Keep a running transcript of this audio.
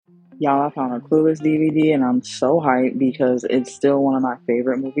Y'all, I found a Clueless DVD and I'm so hyped because it's still one of my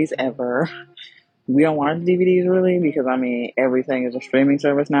favorite movies ever. We don't watch DVDs really because everything is a streaming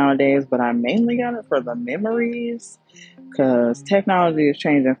service nowadays, but I mainly got it for the memories because technology is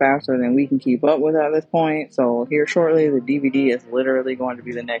changing faster than we can keep up with at this point. So here shortly, the DVD is literally going to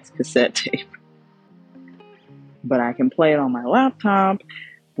be the next cassette tape. But I can play it on my laptop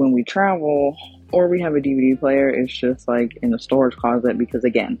when we travel or we have a DVD player. It's just like in the storage closet because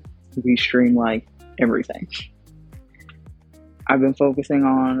again, we stream like everything. I've been focusing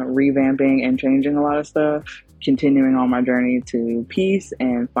on revamping and changing a lot of stuff, continuing on my journey to peace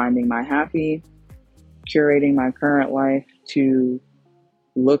and finding my happy, curating my current life to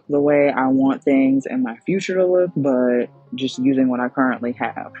look the way I want things in my future to look, but just using what I currently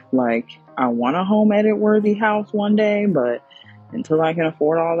have. Like, I want a home edit worthy house one day, but until I can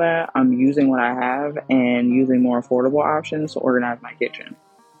afford all that, I'm using what I have and using more affordable options to organize my kitchen.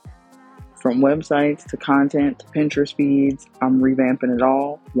 From websites to content to Pinterest feeds, I'm revamping it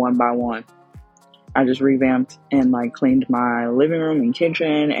all one by one. I just revamped and cleaned my living room and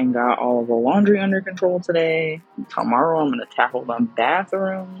kitchen and got all of the laundry under control today. Tomorrow I'm going to tackle the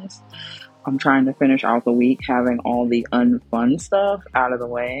bathrooms. I'm trying to finish out the week having all the unfun stuff out of the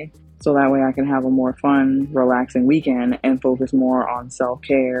way so that way I can have a more fun, relaxing weekend and focus more on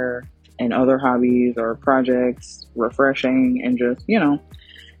self-care and other hobbies or projects, refreshing and just,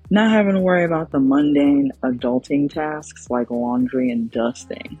 not having to worry about the mundane adulting tasks like laundry and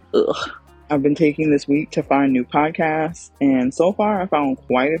dusting. Ugh. I've been taking this week to find new podcasts, and so far I found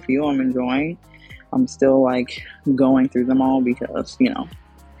quite a few I'm enjoying. I'm still going through them all because,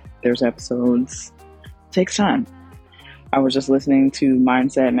 there's episodes. It takes time. I was just listening to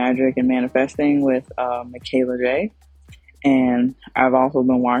Mindset, Magic, and Manifesting with Michaela J. And I've also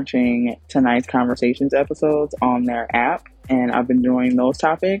been watching Tonight's Conversations episodes on their app, and I've been enjoying those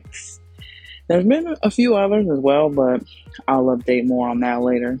topics. There's been a few others as well, but I'll update more on that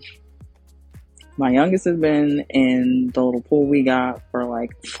later. My youngest has been in the little pool we got for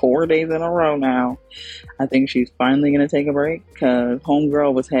 4 days in a row now. I think she's finally going to take a break because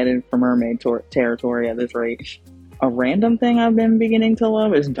homegirl was headed for mermaid territory at this rate. A random thing I've been beginning to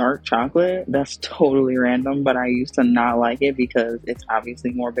love is dark chocolate. That's totally random, but I used to not like it because it's obviously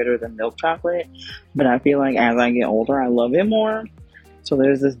more bitter than milk chocolate. But I feel like as I get older, I love it more. So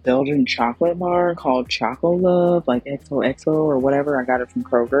there's this Belgian chocolate bar called Choco Love, XOXO or whatever. I got it from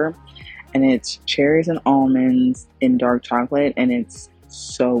Kroger. And it's cherries and almonds in dark chocolate, and it's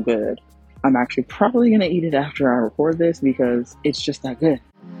so good. I'm actually probably going to eat it after I record this because it's just that good.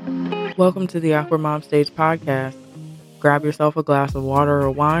 Welcome to the Awkward Mom Stage podcast. Grab yourself a glass of water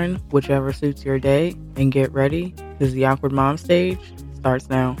or wine, whichever suits your day, and get ready because the Awkward Mom Stage starts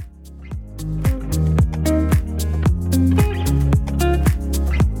now.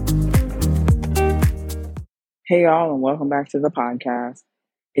 Hey y'all, and welcome back to the podcast.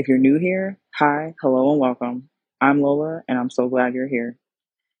 If you're new here, hi, hello, and welcome. I'm Lola, and I'm so glad you're here.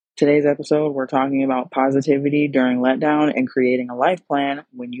 Today's episode, we're talking about positivity during letdown and creating a life plan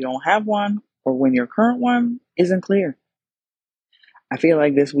when you don't have one or when your current one isn't clear. I feel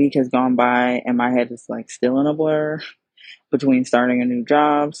like this week has gone by and my head is still in a blur between starting a new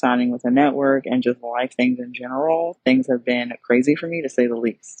job, signing with a network, and just life things in general. Things have been crazy for me to say the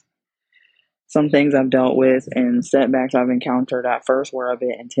least. Some things I've dealt with and setbacks I've encountered at first were a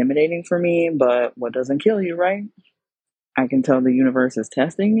bit intimidating for me, but what doesn't kill you, right? I can tell the universe is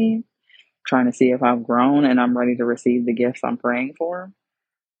testing me, trying to see if I've grown and I'm ready to receive the gifts I'm praying for.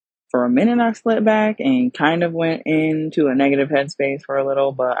 For a minute, I slipped back and kind of went into a negative headspace for a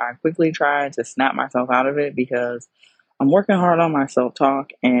little, but I quickly tried to snap myself out of it because I'm working hard on my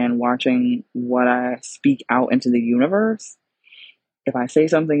self-talk and watching what I speak out into the universe. If I say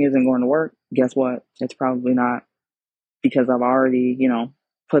something isn't going to work, guess what? It's probably not because I've already,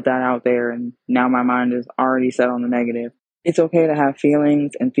 put that out there and now my mind is already set on the negative. It's okay to have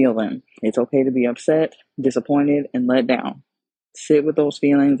feelings and feel them. It's okay to be upset, disappointed, and let down. Sit with those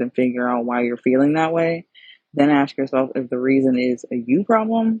feelings and figure out why you're feeling that way. Then ask yourself if the reason is a you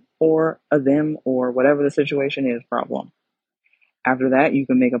problem or a them or whatever the situation is problem. After that, you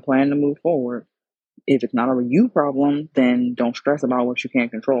can make a plan to move forward. If it's not a you problem, then don't stress about what you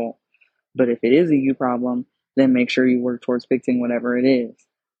can't control. But if it is a you problem, then make sure you work towards fixing whatever it is.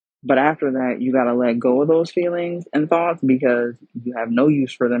 But after that, you got to let go of those feelings and thoughts because you have no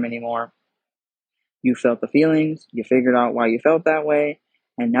use for them anymore. You felt the feelings, you figured out why you felt that way,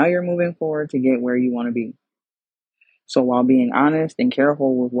 and now you're moving forward to get where you want to be. So while being honest and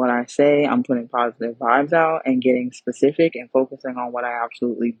careful with what I say, I'm putting positive vibes out and getting specific and focusing on what I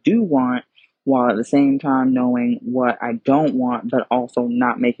absolutely do want while at the same time knowing what I don't want, but also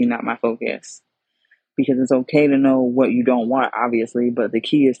not making that my focus. Because it's okay to know what you don't want, obviously, but the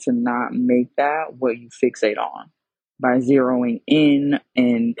key is to not make that what you fixate on. By zeroing in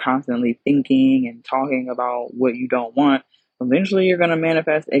and constantly thinking and talking about what you don't want, eventually you're going to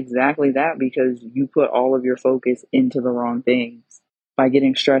manifest exactly that because you put all of your focus into the wrong things. By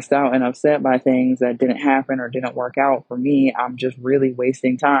getting stressed out and upset by things that didn't happen or didn't work out for me, I'm just really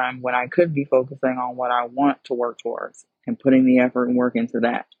wasting time when I could be focusing on what I want to work towards and putting the effort and work into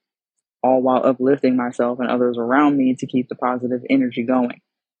that, all while uplifting myself and others around me to keep the positive energy going.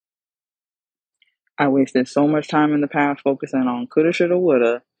 I wasted so much time in the past focusing on coulda, shoulda,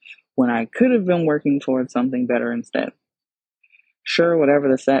 woulda when I could have been working towards something better instead. Sure, whatever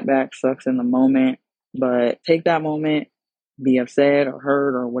the setback sucks in the moment, but take that moment, be upset or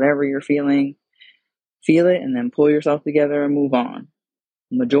hurt or whatever you're feeling, feel it, and then pull yourself together and move on.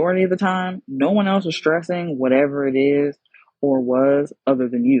 Majority of the time, no one else is stressing whatever it is or was other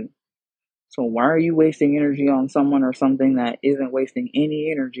than you. So why are you wasting energy on someone or something that isn't wasting any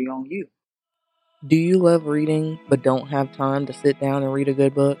energy on you? Do you love reading but don't have time to sit down and read a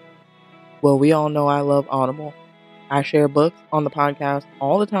good book? Well, we all know I love Audible. I share books on the podcast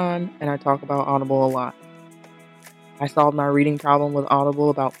all the time, and I talk about Audible a lot. I solved my reading problem with Audible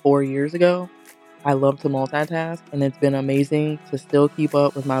about 4 years ago. I love to multitask, and it's been amazing to still keep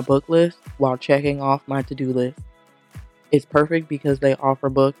up with my book list while checking off my to-do list. It's perfect because they offer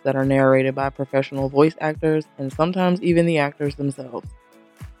books that are narrated by professional voice actors and sometimes even the actors themselves.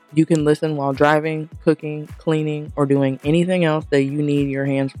 You can listen while driving, cooking, cleaning, or doing anything else that you need your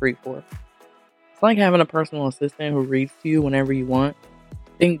hands free for. It's like having a personal assistant who reads to you whenever you want.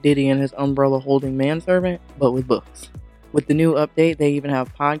 Think Diddy and his umbrella holding manservant, but with books. With the new update, they even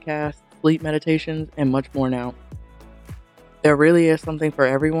have podcasts, sleep meditations, and much more now. There really is something for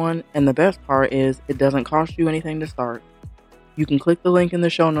everyone, and the best part is it doesn't cost you anything to start. You can click the link in the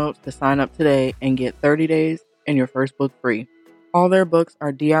show notes to sign up today and get 30 days and your first book free. All their books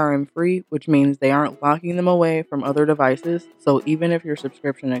are DRM free, which means they aren't locking them away from other devices, so even if your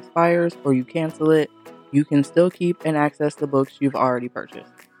subscription expires or you cancel it, you can still keep and access the books you've already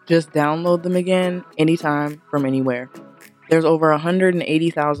purchased. Just download them again, anytime, from anywhere. There's over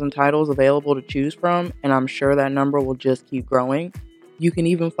 180,000 titles available to choose from, and I'm sure that number will just keep growing. You can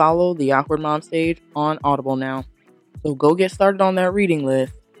even follow the Awkward Mom Stage on Audible now. So go get started on that reading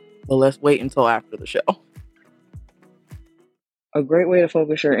list, but let's wait until after the show. A great way to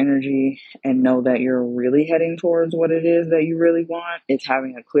focus your energy and know that you're really heading towards what it is that you really want is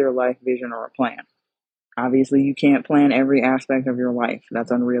having a clear life vision or a plan. Obviously, you can't plan every aspect of your life.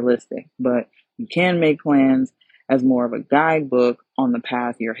 That's unrealistic. But you can make plans as more of a guidebook on the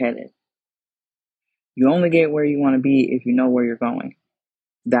path you're headed. You only get where you want to be if you know where you're going.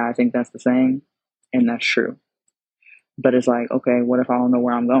 I think that's the saying, and that's true. But it's like, okay, what if I don't know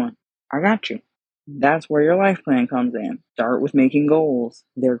where I'm going? I got you. That's where your life plan comes in. Start with making goals.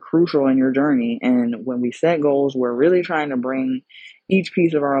 They're crucial in your journey. And when we set goals, we're really trying to bring each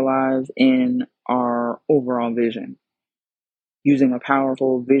piece of our lives in our overall vision. Using a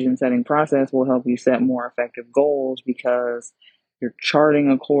powerful vision setting process will help you set more effective goals because you're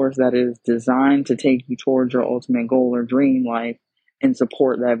charting a course that is designed to take you towards your ultimate goal or dream life and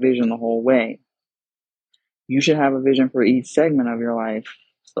support that vision the whole way. You should have a vision for each segment of your life.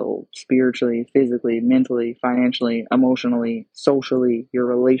 So spiritually, physically, mentally, financially, emotionally, socially, your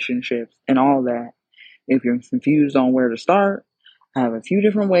relationships, and all that. If you're confused on where to start, I have a few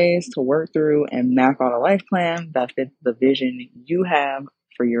different ways to work through and map out a life plan that fits the vision you have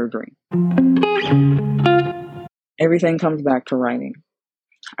for your dream. Everything comes back to writing.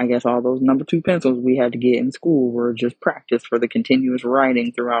 I guess all those number 2 pencils we had to get in school were just practice for the continuous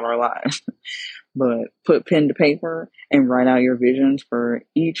writing throughout our lives. But put pen to paper and write out your visions for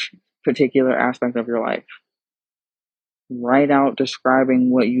each particular aspect of your life. Write out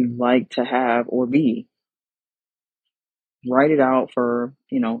describing what you'd like to have or be. Write it out for,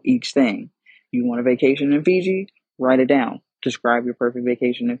 each thing. You want a vacation in Fiji? Write it down. Describe your perfect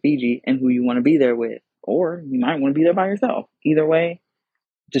vacation in Fiji and who you want to be there with. Or you might want to be there by yourself. Either way,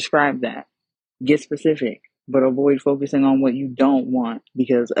 describe that. Get specific, but avoid focusing on what you don't want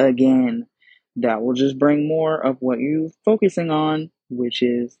because, again, that will just bring more of what you're focusing on, which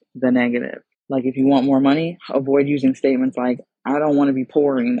is the negative. Like if you want more money, avoid using statements like, I don't want to be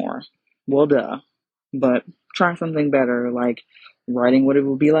poor anymore. Well, duh. But try something better, like writing what it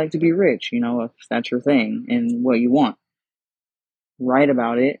would be like to be rich, if that's your thing and what you want. Write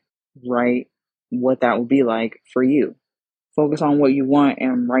about it. Write what that would be like for you. Focus on what you want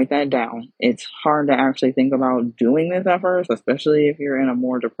and write that down. It's hard to actually think about doing this at first, especially if you're in a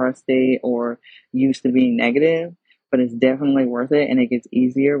more depressed state or used to being negative, but it's definitely worth it, and it gets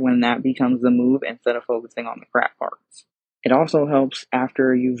easier when that becomes the move instead of focusing on the crap parts. It also helps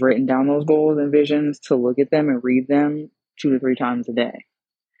after you've written down those goals and visions to look at them and read them 2 to 3 times a day.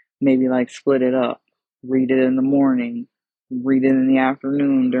 Maybe like split it up. Read it in the morning, read it in the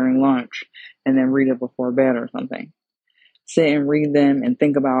afternoon during lunch, and then read it before bed or something. Sit and read them and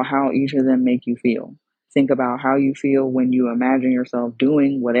think about how each of them make you feel. Think about how you feel when you imagine yourself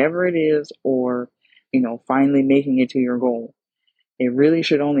doing whatever it is or, finally making it to your goal. It really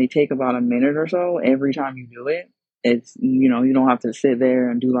should only take about a minute or so every time you do it. It's, you don't have to sit there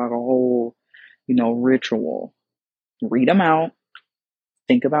and do like a whole, ritual. Read them out.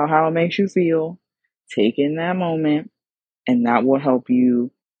 Think about how it makes you feel. Take in that moment, and that will help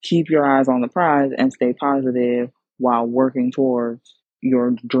you keep your eyes on the prize and stay positive while working towards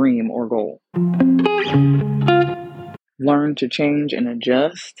your dream or goal. Learn to change and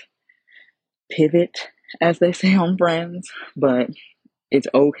adjust, pivot, as they say on Friends, but it's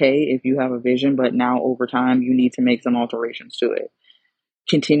okay if you have a vision, but now over time you need to make some alterations to it.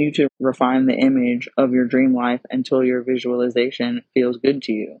 Continue to refine the image of your dream life until your visualization feels good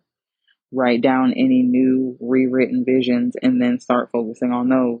to you. Write down any new rewritten visions and then start focusing on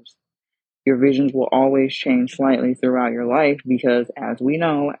those. Your visions will always change slightly throughout your life because, as we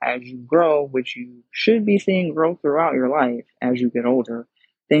know, as you grow, which you should be seeing growth throughout your life as you get older,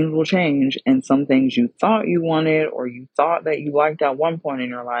 things will change, and some things you thought you wanted or you thought that you liked at one point in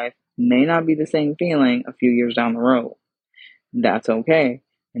your life may not be the same feeling a few years down the road. That's okay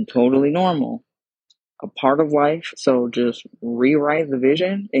and totally normal. A part of life, so just rewrite the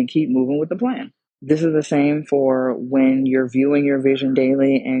vision and keep moving with the plan. This is the same for when you're viewing your vision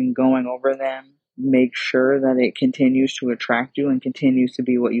daily and going over them. Make sure that it continues to attract you and continues to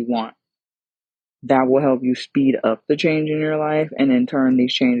be what you want. That will help you speed up the change in your life, and in turn,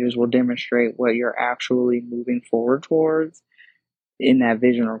 these changes will demonstrate what you're actually moving forward towards in that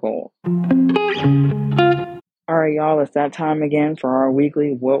vision or goal. All right, y'all, it's that time again for our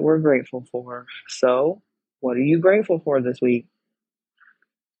weekly What We're Grateful For. So, what are you grateful for this week?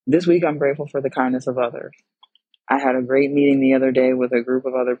 This week, I'm grateful for the kindness of others. I had a great meeting the other day with a group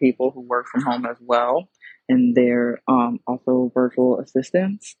of other people who work from home as well, and they're also virtual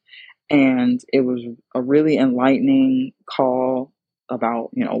assistants. And it was a really enlightening call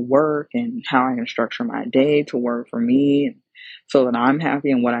about, work and how I can structure my day to work for me so that I'm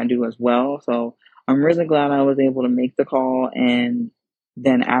happy in what I do as well. So I'm really glad I was able to make the call. And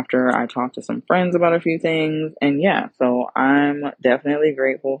then after I talked to some friends about a few things, and yeah, so I'm definitely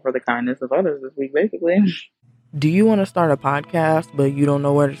grateful for the kindness of others this week, basically. Do you want to start a podcast, but you don't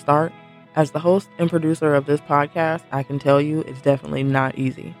know where to start? As the host and producer of this podcast, I can tell you it's definitely not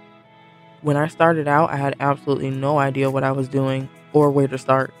easy. When I started out, I had absolutely no idea what I was doing or where to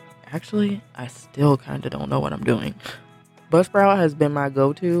start. Actually, I still kind of don't know what I'm doing. Buzzsprout has been my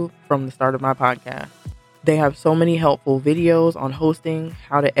go-to from the start of my podcast. They have so many helpful videos on hosting,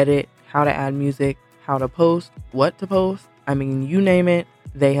 how to edit, how to add music, how to post, what to post. I mean, you name it,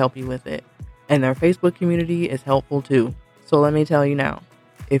 they help you with it. And their Facebook community is helpful too. So let me tell you now,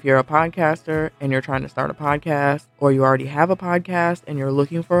 if you're a podcaster and you're trying to start a podcast, or you already have a podcast and you're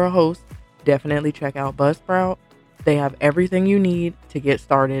looking for a host, definitely check out Buzzsprout. They have everything you need to get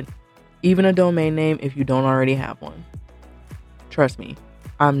started, even a domain name if you don't already have one. Trust me,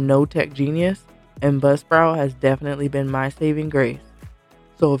 I'm no tech genius, and Buzzsprout has definitely been my saving grace.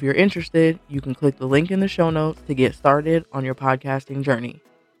 So if you're interested, you can click the link in the show notes to get started on your podcasting journey.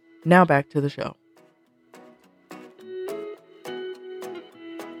 Now back to the show.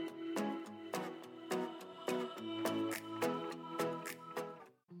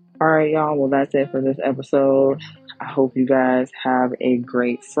 All right, y'all. Well, that's it for this episode. I hope you guys have a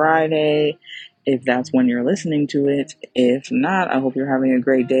great Friday, if that's when you're listening to it. If not, I hope you're having a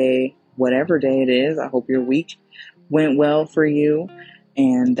great day, whatever day it is. I hope your week went well for you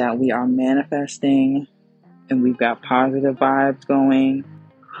and that we are manifesting and we've got positive vibes going.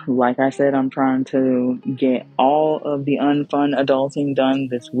 Like I said, I'm trying to get all of the unfun adulting done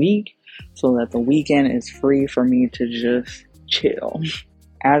this week so that the weekend is free for me to just chill.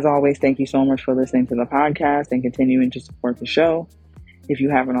 As always, thank you so much for listening to the podcast and continuing to support the show. If you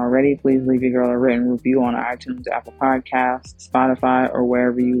haven't already, please leave your girl a written review on iTunes, Apple Podcasts, Spotify, or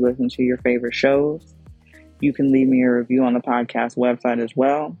wherever you listen to your favorite shows. You can leave me a review on the podcast website as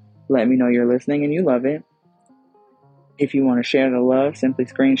well. Let me know you're listening and you love it. If you want to share the love, simply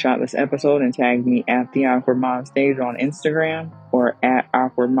screenshot this episode and tag me at The Awkward Mom Stage on Instagram or at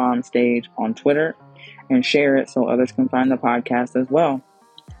Awkward Mom Stage on Twitter. and share it so others can find the podcast as well.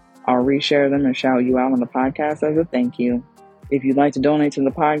 I'll reshare them and shout you out on the podcast as a thank you. If you'd like to donate to the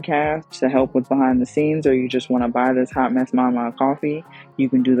podcast to help with behind the scenes, or you just want to buy this hot mess mama a coffee, you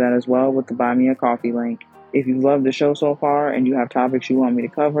can do that as well with the Buy Me a Coffee link. If you love the show so far and you have topics you want me to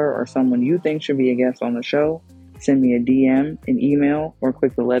cover or someone you think should be a guest on the show, send me a DM, an email, or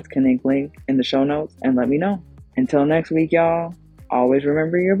click the Let's Connect link in the show notes and let me know. Until next week, y'all, always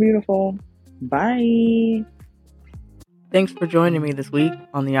remember you're beautiful. Bye. Thanks for joining me this week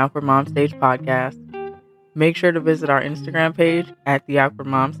on the Awkward Mom Stage podcast. Make sure to visit our Instagram page at the Awkward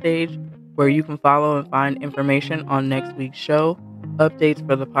Mom Stage, where you can follow and find information on next week's show, updates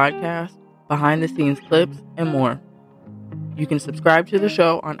for the podcast, behind the scenes clips, and more. You can subscribe to the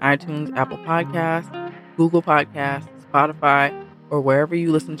show on iTunes, Apple Podcasts, Google Podcasts, Spotify, or wherever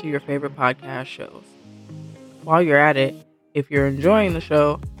you listen to your favorite podcast shows. While you're at it, if you're enjoying the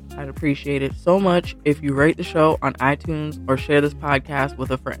show, I'd appreciate it so much if you rate the show on iTunes or share this podcast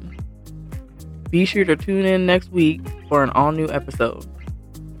with a friend. Be sure to tune in next week for an all-new episode.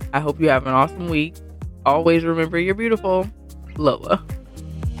 I hope you have an awesome week. Always remember you're beautiful. Lola.